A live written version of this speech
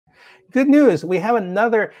Good news. We have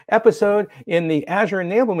another episode in the Azure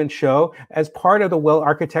Enablement show as part of the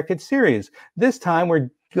Well-Architected series. This time we're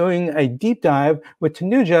doing a deep dive with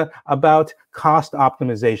Tanuja about cost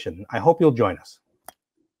optimization. I hope you'll join us.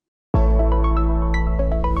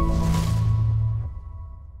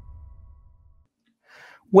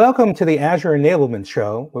 Welcome to the Azure Enablement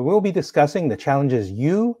Show, where we'll be discussing the challenges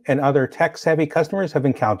you and other tech-savvy customers have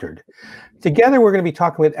encountered. Together, we're going to be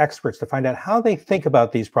talking with experts to find out how they think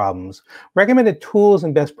about these problems, recommended tools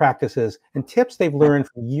and best practices, and tips they've learned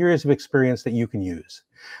from years of experience that you can use.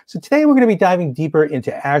 So today, we're going to be diving deeper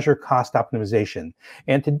into Azure cost optimization.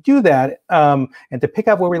 And to do that, and to pick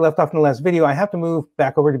up where we left off in the last video, I have to move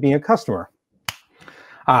back over to being a customer.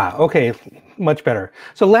 Okay, much better.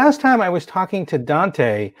 So last time I was talking to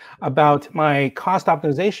Dante about my cost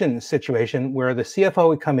optimization situation where the CFO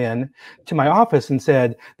would come in to my office and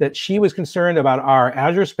said that she was concerned about our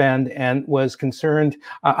Azure spend and was concerned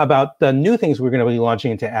about the new things we're going to be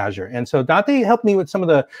launching into Azure. And so Dante helped me with some of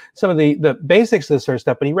the basics of this sort of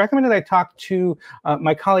stuff, but he recommended I talk to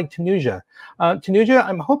my colleague Tanuja. Tanuja,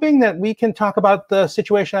 I'm hoping that we can talk about the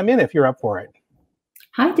situation I'm in if you're up for it.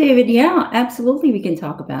 Hi, David. Yeah, absolutely. We can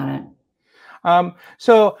talk about it.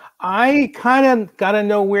 So I kind of got to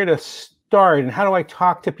know where to start and how do I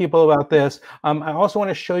talk to people about this. I also want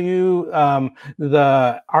to show you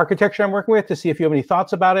the architecture I'm working with to see if you have any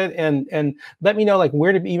thoughts about it and let me know like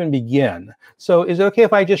where to even begin. So is it okay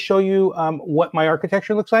if I just show you what my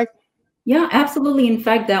architecture looks like? Yeah, absolutely. In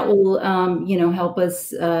fact, that will help us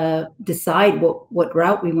decide what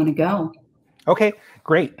route we want to go. Okay,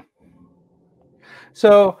 great.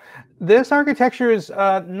 So this architecture is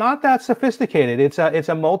not that sophisticated. It's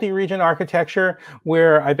a multi-region architecture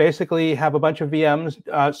where I basically have a bunch of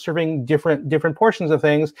VMs serving different portions of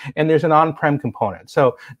things, and there's an on-prem component.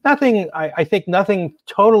 So nothing, I think nothing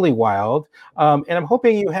totally wild. And I'm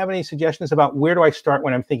hoping you have any suggestions about where do I start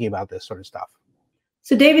when I'm thinking about this sort of stuff.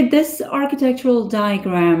 So David, this architectural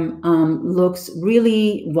diagram looks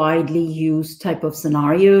really widely used type of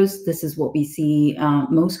scenarios. This is what we see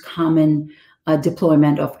most common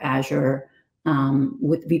deployment of Azure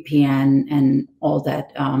with VPN and all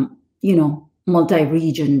that,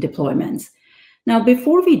 multi-region deployments. Now,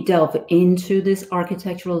 before we delve into this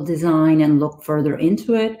architectural design and look further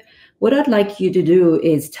into it, what I'd like you to do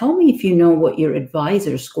is tell me if you know what your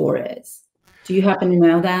advisor score is. Do you happen to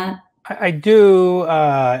know that? I do.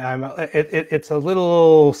 It's a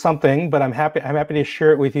little something, but I'm happy to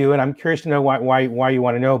share it with you. And I'm curious to know why you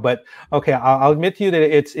want to know. But okay, I'll admit to you that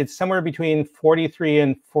it's somewhere between 43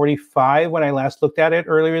 and 45 when I last looked at it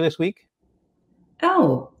earlier this week.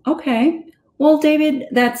 Oh, okay. Well, David,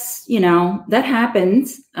 that's that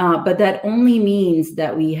happens, but that only means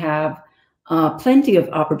that we have plenty of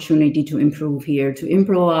opportunity to improve here, to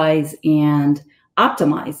improvise and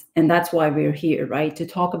optimize. And that's why we're here, right? To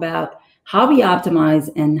talk about how we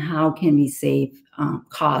optimize and how can we save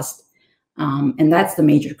cost. And that's the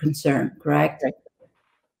major concern, correct? Okay.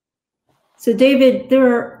 So David, there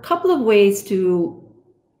are a couple of ways to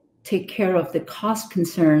take care of the cost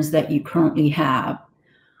concerns that you currently have.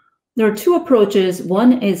 There are two approaches.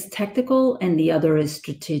 One is technical and the other is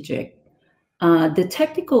strategic. The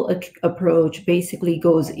technical approach basically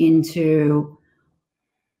goes into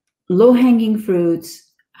low-hanging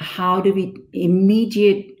fruits. How do we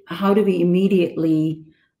immediately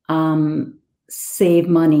save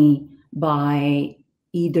money by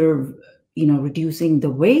either reducing the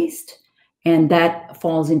waste, and that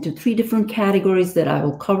falls into three different categories that I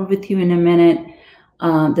will cover with you in a minute.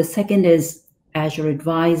 The second is Azure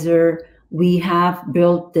Advisor. We have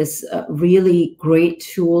built this really great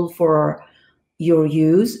tool for your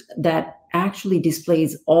use that actually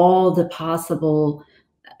displays all the possible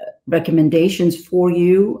recommendations for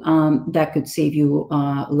you that could save you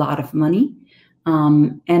a lot of money.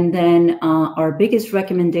 And then our biggest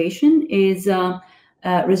recommendation is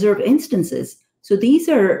reserved instances. So these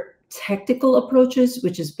are technical approaches,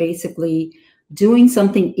 which is basically doing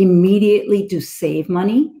something immediately to save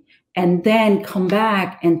money, and then come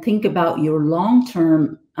back and think about your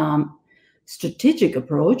long-term strategic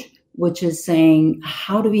approach, which is saying,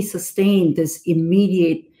 how do we sustain this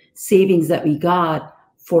immediate savings that we got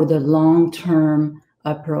for the long-term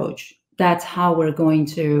approach? That's how we're going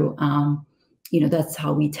to, that's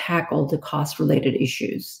how we tackle the cost-related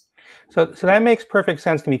issues. So that makes perfect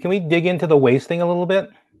sense to me. Can we dig into the waste thing a little bit?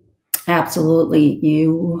 Absolutely.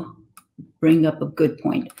 You bring up a good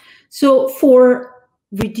point. So for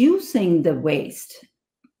reducing the waste,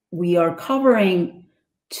 we are covering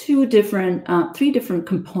three different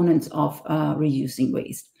components of reducing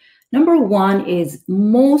waste. Number one is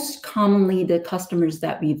most commonly the customers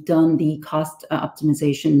that we've done the cost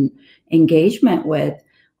optimization engagement with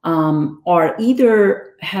are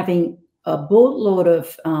either having a boatload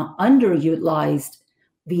of underutilized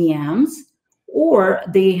VMs, or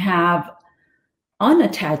they have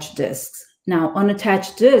unattached disks. Now,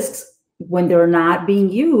 unattached disks, when they're not being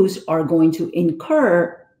used, are going to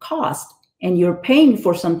incur cost, and you're paying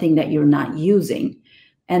for something that you're not using.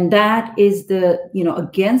 And that is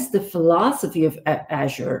against the philosophy of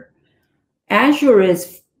Azure. Azure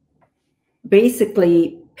is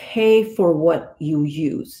basically pay for what you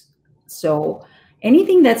use. So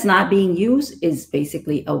anything that's not being used is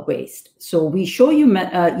basically a waste. So we show you,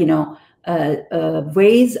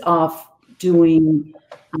 ways of doing,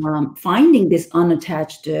 finding this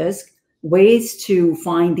unattached disk, ways to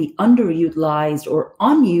find the underutilized or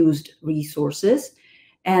unused resources,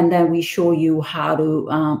 and then we show you how to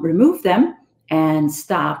remove them and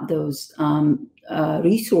stop those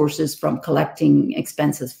resources from collecting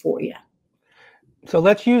expenses for you. So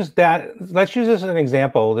let's use that. Let's use this as an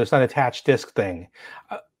example, this unattached disk thing.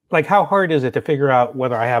 Like, how hard is it to figure out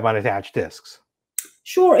whether I have unattached disks?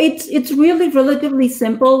 Sure, it's really relatively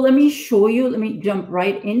simple. Let me show you. Let me jump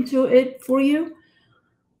right into it for you.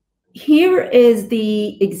 Here is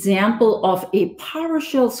the example of a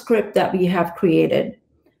PowerShell script that we have created.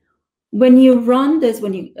 When you run this,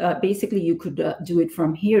 basically you could do it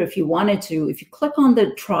from here if you wanted to. If you click on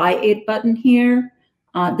the Try It button here,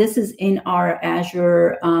 this is in our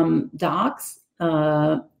Azure docs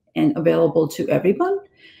and available to everyone.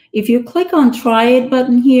 If you click on Try It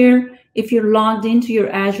button here, if you're logged into your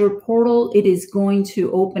Azure portal, it is going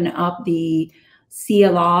to open up the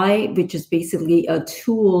CLI, which is basically a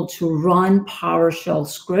tool to run PowerShell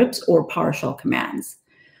scripts or PowerShell commands.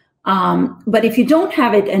 But if you don't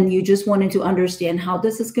have it and you just wanted to understand how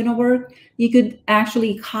this is going to work, you could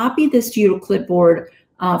actually copy this to your clipboard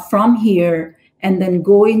from here and then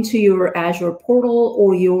go into your Azure portal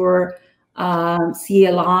or your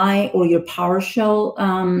CLI or your PowerShell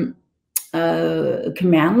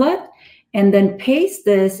commandlet, and then paste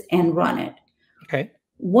this and run it. Okay.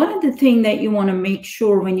 One of the things that you want to make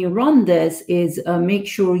sure when you run this is make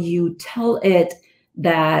sure you tell it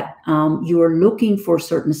that you are looking for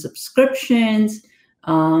certain subscriptions.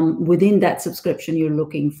 Within that subscription, you're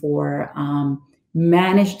looking for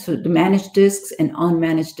managed. So the managed disks and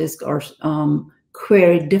unmanaged disks are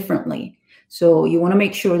queried differently. So you want to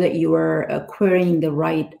make sure that you are querying the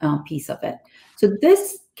right piece of it. So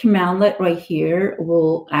this commandlet right here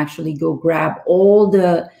will actually go grab all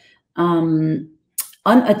the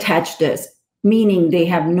unattached disks, meaning they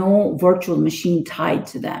have no virtual machine tied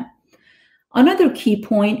to them. Another key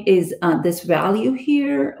point is this value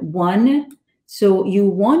here, 1. So you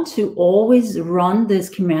want to always run this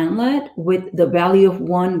commandlet with the value of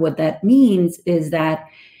 1. What that means is that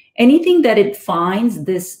anything that it finds,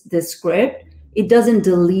 this script, it doesn't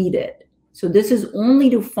delete it. So this is only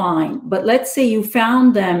to find. But let's say you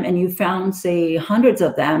found them and you found, say, hundreds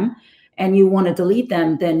of them, and you want to delete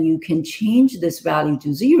them, then you can change this value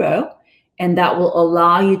to 0, and that will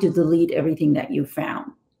allow you to delete everything that you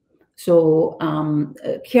found. So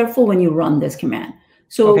careful when you run this command.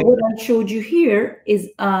 So okay. What I showed you here is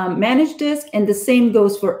managed disk, and the same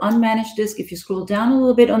goes for unmanaged disk. If you scroll down a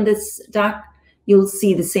little bit on this doc, you'll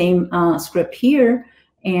see the same script here,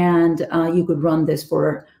 and you could run this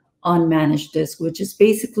for unmanaged disk, which is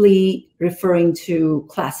basically referring to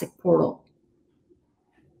classic portal.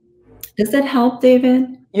 Does that help,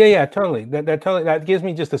 David? Yeah, totally. That gives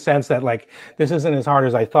me just a sense that, like, this isn't as hard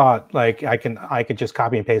as I thought. Like, I could just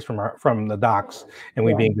copy and paste from the docs, and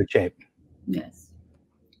we'd be in good shape. Yes.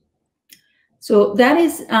 So that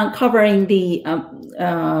is covering the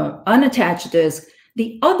unattached disk.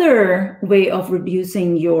 The other way of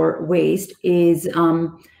reducing your waste is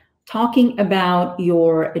talking about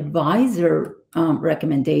your advisor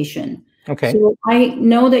recommendation. Okay. So I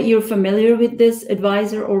know that you're familiar with this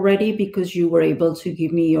advisor already because you were able to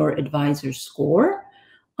give me your advisor score.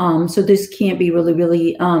 So this can't be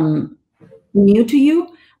really new to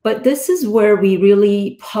you, but this is where we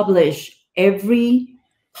really publish every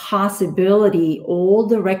possibility, all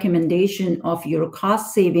the recommendation of your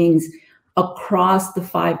cost savings across the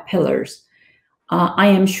 5 pillars. I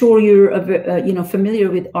am sure you're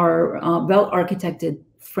familiar with our well-architected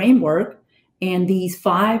framework. And these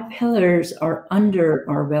 5 pillars are under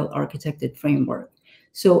our well-architected framework.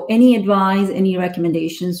 So any advice, any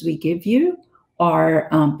recommendations we give you are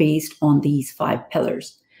based on these 5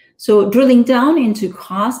 pillars. So drilling down into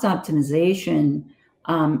cost optimization,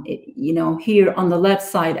 here on the left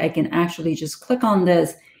side, I can actually just click on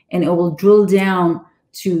this and it will drill down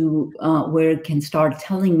to where it can start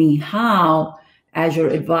telling me how Azure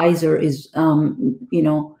Advisor is,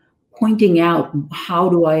 pointing out how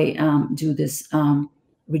do I do this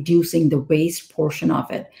reducing the waste portion of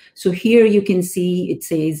it. So here you can see it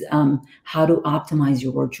says how to optimize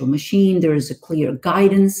your virtual machine. There is a clear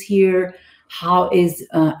guidance here. How is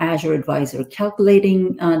Azure Advisor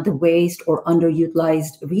calculating the waste or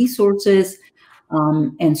underutilized resources,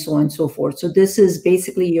 and so on and so forth. So this is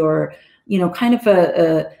basically your, kind of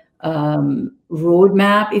a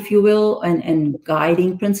roadmap, if you will, and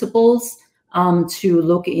guiding principles to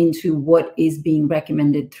look into what is being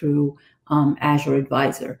recommended through Azure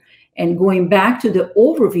Advisor. And going back to the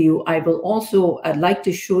overview, I'd like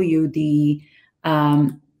to show you the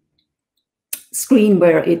screen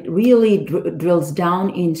where it really drills down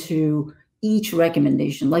into each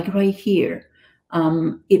recommendation, like right here.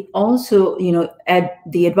 It also,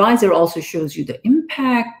 the advisor also shows you the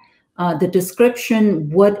impact, the description,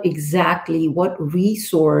 what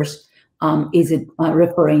resource is it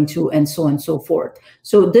referring to, and so on and so forth.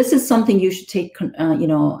 So this is something you should take,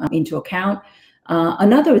 into account.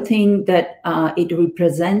 Another thing that it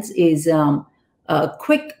represents is a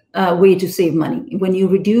quick way to save money. When you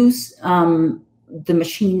reduce the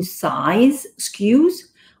machine size SKUs,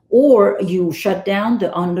 or you shut down the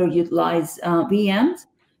underutilized VMs,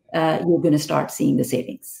 you're going to start seeing the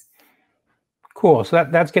savings. Cool. So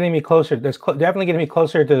that's getting me closer. That's definitely getting me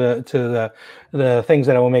closer to the things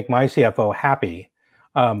that will make my CFO happy.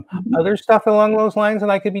 Other stuff along those lines that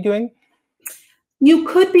I could be doing? You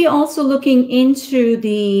could be also looking into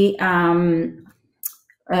the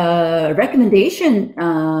recommendation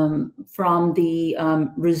from the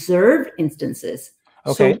reserved instances.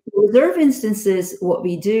 Okay. So reserved instances, what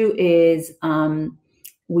we do is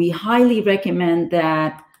we highly recommend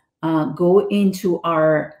that go into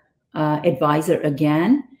our advisor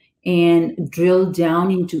again and drill down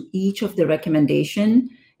into each of the recommendation.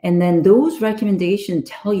 And then those recommendations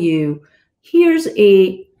tell you, here's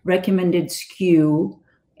a recommended SKU.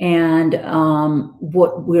 And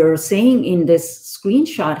what we're saying in this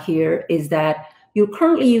screenshot here is that you're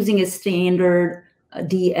currently using a standard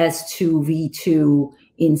DS2 V2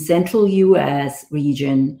 in central US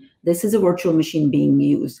region. This is a virtual machine being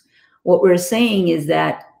used. What we're saying is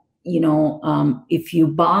that, if you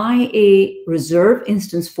buy a reserve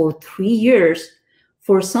instance for 3 years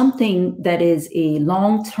for something that is a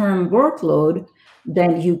long-term workload,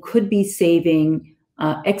 then you could be saving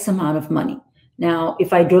X amount of money. Now,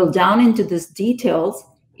 if I drill down into this details,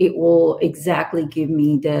 it will exactly give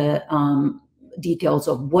me the details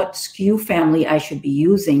of what SKU family I should be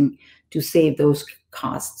using to save those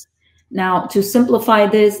costs. Now, to simplify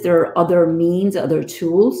this, there are other means, other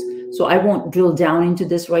tools. So I won't drill down into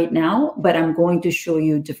this right now, but I'm going to show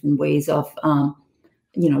you different ways of,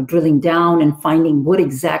 drilling down and finding what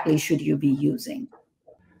exactly should you be using.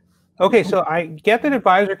 Okay, so I get that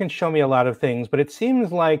Advisor can show me a lot of things, but it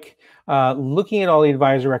seems like looking at all the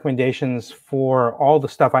Advisor recommendations for all the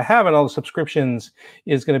stuff I have and all the subscriptions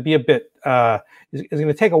is going to be a bit, is going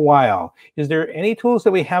to take a while. Is there any tools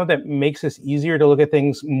that we have that makes this easier to look at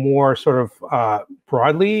things more sort of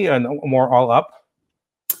broadly and more all up?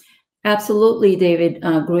 Absolutely, David.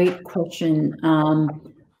 Great question.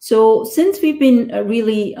 So since we've been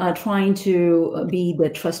really trying to be the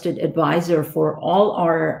trusted advisor for all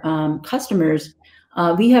our customers,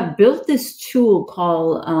 we have built this tool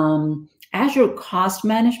called Azure Cost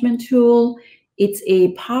Management Tool. It's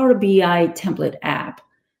a Power BI template app.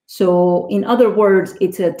 So in other words,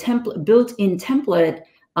 it's a built-in template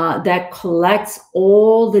that collects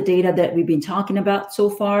all the data that we've been talking about so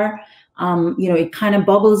far. It kind of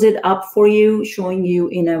bubbles it up for you, showing you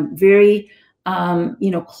in a very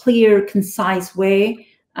clear, concise way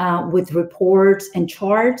with reports and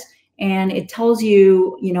charts. And it tells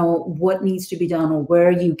you, what needs to be done or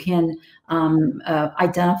where you can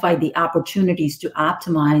identify the opportunities to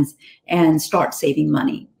optimize and start saving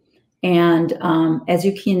money. And as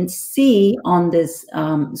you can see on this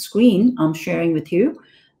screen I'm sharing with you,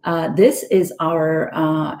 this is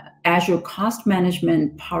our Azure Cost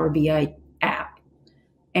Management Power BI app.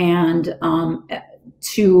 And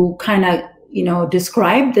to kind of,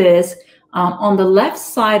 describe this, on the left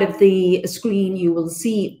side of the screen, you will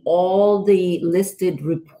see all the listed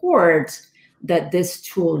reports that this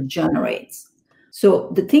tool generates.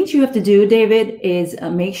 So the things you have to do, David, is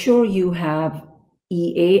make sure you have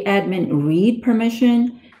EA admin read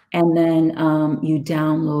permission, and then you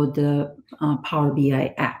download the Power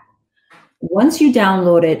BI app. Once you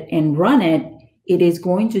download it and run it, it is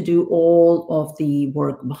going to do all of the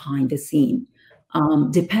work behind the scene.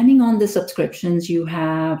 Depending on the subscriptions you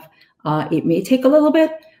have, it may take a little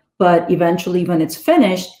bit, but eventually when it's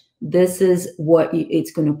finished, this is what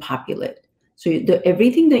it's going to populate. So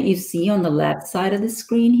everything that you see on the left side of the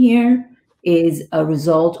screen here is a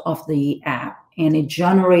result of the app, and it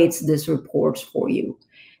generates this reports for you.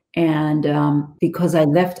 And because I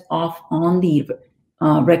left off on the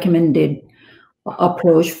recommended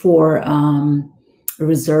approach for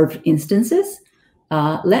reserved instances,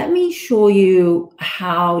 let me show you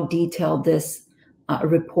how detailed this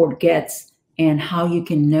report gets and how you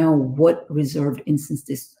can know what reserved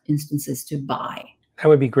instances to buy. That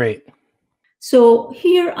would be great. So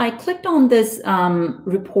here I clicked on this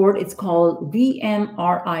report. It's called VM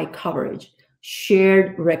RI Coverage,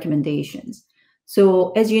 Shared Recommendations.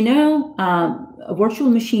 So as you know,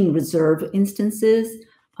 virtual machine reserve instances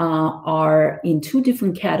are in two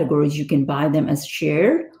different categories. You can buy them as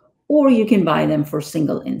shared, or you can buy them for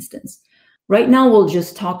single instance. Right now, we'll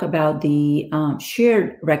just talk about the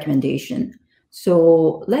shared recommendation.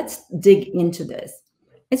 So let's dig into this.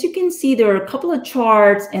 As you can see, there are a couple of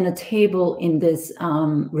charts and a table in this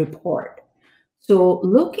report. So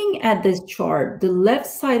looking at this chart, the left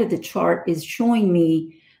side of the chart is showing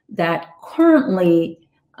me that currently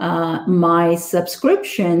my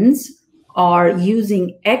subscriptions are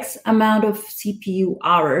using X amount of CPU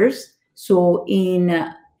hours. So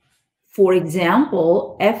for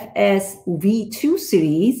example, FS V2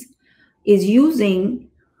 series is using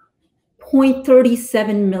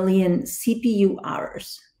 0.37 million CPU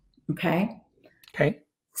hours, okay? Okay.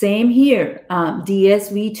 Same here,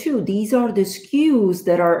 DSV2. These are the SKUs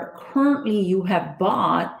that are currently you have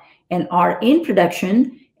bought and are in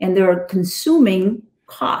production, and they're consuming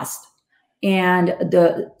cost. And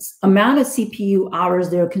the amount of CPU hours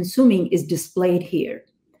they're consuming is displayed here.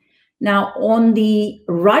 Now, on the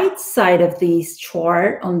right side of this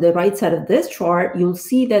chart, you'll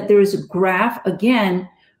see that there is a graph again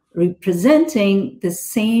representing the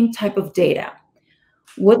same type of data.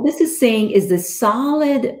 What this is saying is the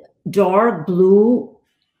solid dark blue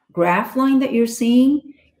graph line that you're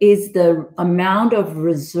seeing is the amount of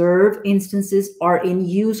reserved instances are in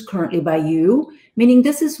use currently by you, meaning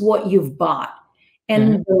this is what you've bought.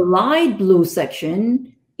 And the light blue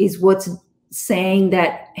section is what's saying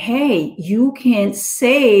that, hey, you can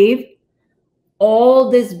save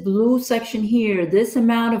all this blue section here, this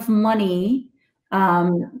amount of money,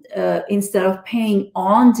 instead of paying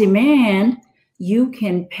on demand, you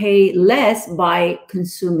can pay less by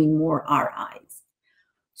consuming more RIs.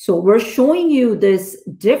 So we're showing you this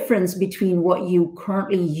difference between what you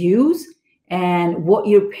currently use and what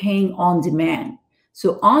you're paying on demand.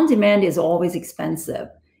 So on demand is always expensive,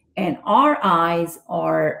 and RIs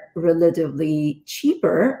are relatively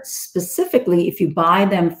cheaper, specifically if you buy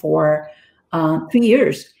them for 3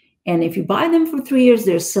 years. And if you buy them for 3 years,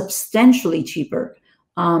 they're substantially cheaper.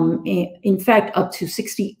 In fact, up to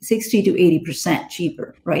 60 to 80%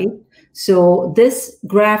 cheaper, right? So this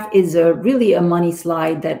graph is really a money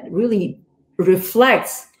slide that really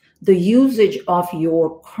reflects the usage of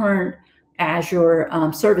your current Azure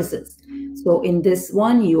services. So in this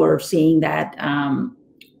one, you are seeing that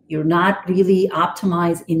you're not really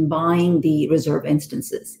optimized in buying the reserve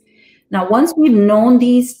instances. Now, once we've known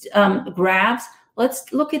these graphs,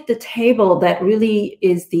 let's look at the table that really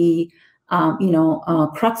is the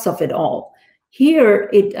crux of it all. Here,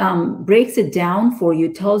 it breaks it down for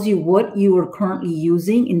you, tells you what you are currently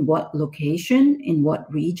using in what location, in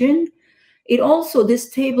what region. It also, this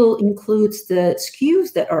table includes the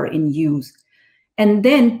SKUs that are in use. And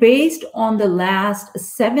then based on the last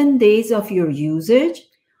 7 days of your usage,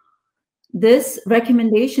 this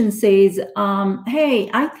recommendation says, hey,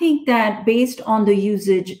 I think that based on the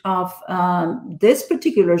usage of this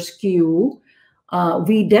particular SKU,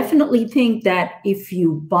 we definitely think that if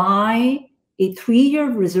you buy a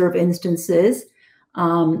 3-year reserve instances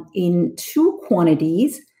in 2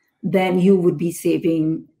 quantities, then you would be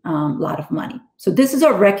saving a lot of money. So this is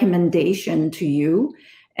a recommendation to you.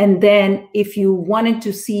 And then if you wanted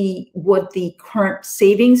to see what the current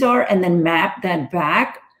savings are and then map that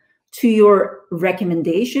back to your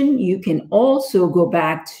recommendation, you can also go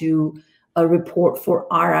back to a report for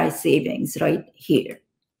RI savings right here.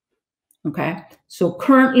 Okay, so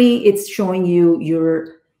currently it's showing you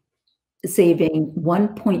you're saving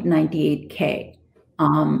 1.98K.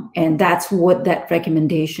 And that's what that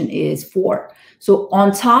recommendation is for. So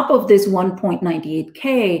on top of this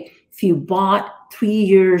 1.98K, if you bought 3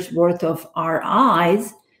 years worth of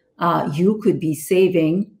RIs, you could be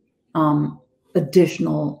saving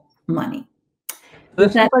additional money.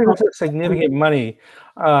 This is significant money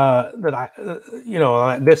that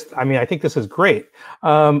I think this is great.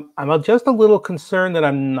 I'm just a little concerned that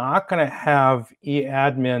I'm not going to have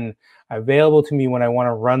eAdmin available to me when I want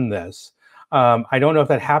to run this. I don't know if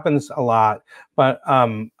that happens a lot, but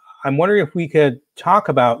I'm wondering if we could talk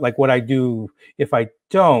about like what I do if I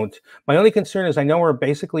don't. My only concern is I know we're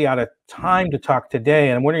basically out of time to talk today,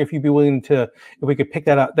 and I'm wondering if you'd be willing to, if we could pick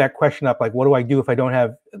that question up, like what do I do if I don't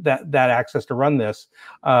have that access to run this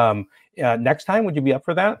next time? Would you be up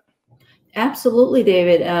for that? Absolutely,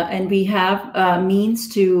 David. And we have means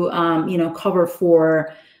to cover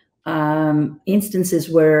for instances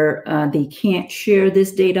where they can't share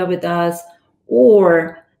this data with us,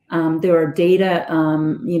 or there are data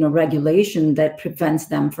regulation that prevents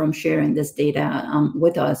them from sharing this data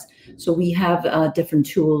with us. So we have different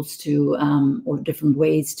tools to or different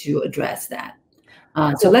ways to address that.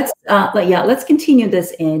 So let's continue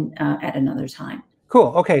this at another time.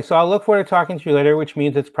 Cool. Okay, so I'll look forward to talking to you later, which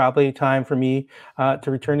means it's probably time for me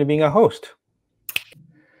to return to being a host.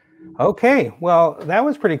 Okay, well, that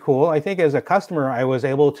was pretty cool. I think as a customer, I was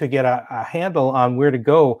able to get a handle on where to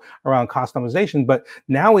go around customization. But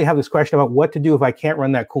now we have this question about what to do if I can't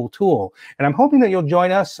run that cool tool. And I'm hoping that you'll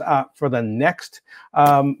join us for the next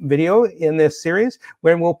video in this series,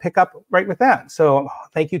 where we'll pick up right with that. So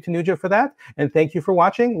thank you, Tanuja, for that. And thank you for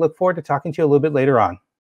watching. Look forward to talking to you a little bit later on.